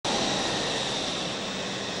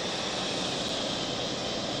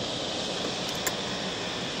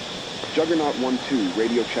Juggernaut 1-2,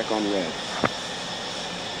 radio check on red.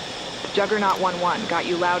 Juggernaut 1-1, got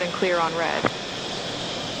you loud and clear on red.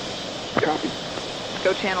 Copy.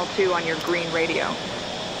 Go channel 2 on your green radio.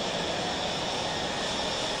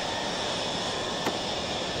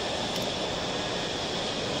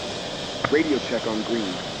 Radio check on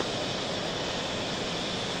green.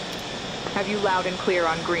 Have you loud and clear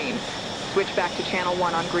on green. Switch back to channel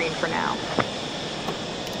 1 on green for now.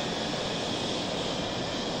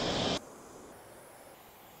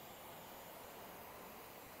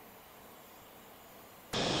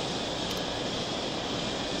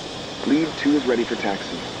 Lead 2 is ready for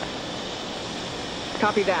taxi.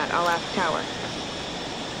 Copy that, I'll ask Tower.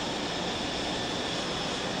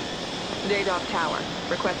 Daydog Tower,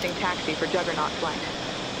 requesting taxi for Juggernaut flight.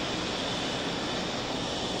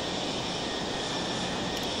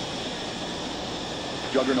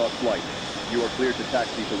 Juggernaut flight. You are cleared to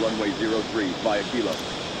taxi to runway 03 via Kilo.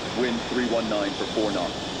 Wind 319 for 4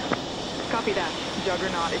 knots. Copy that.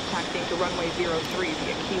 Juggernaut is taxiing to runway 03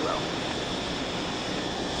 via Kilo.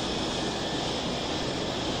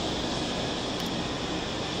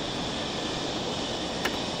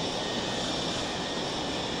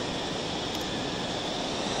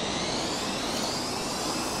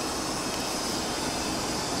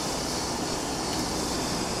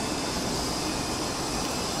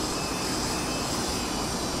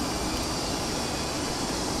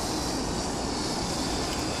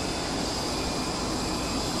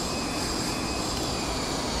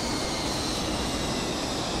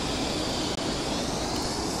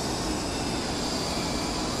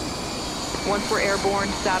 Once we're airborne,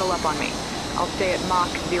 saddle up on me. I'll stay at Mach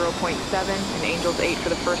 0.7 and Angels 8 for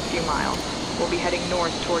the first few miles. We'll be heading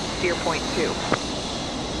north towards Steer Point 2.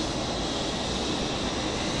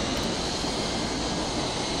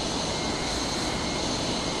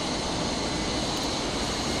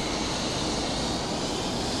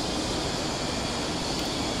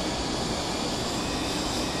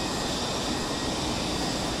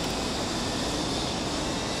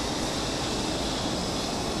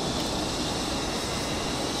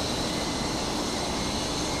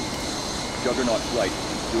 Juggernaut flight.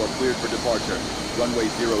 You are cleared for departure. Runway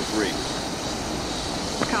 03.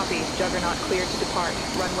 Copy. Juggernaut cleared to depart.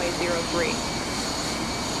 Runway 03.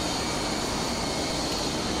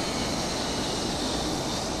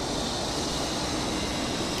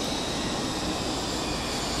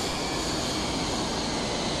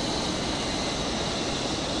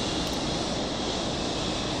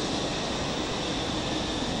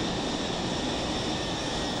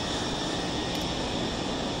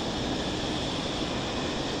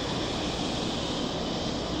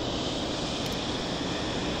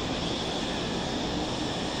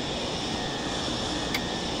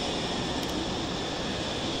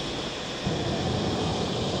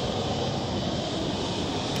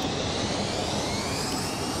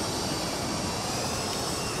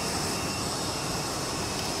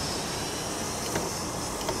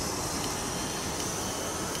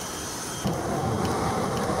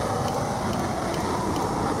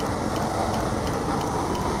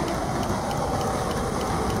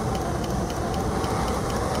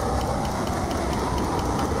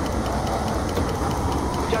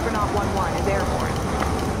 Juggernaut 1-1 is airborne.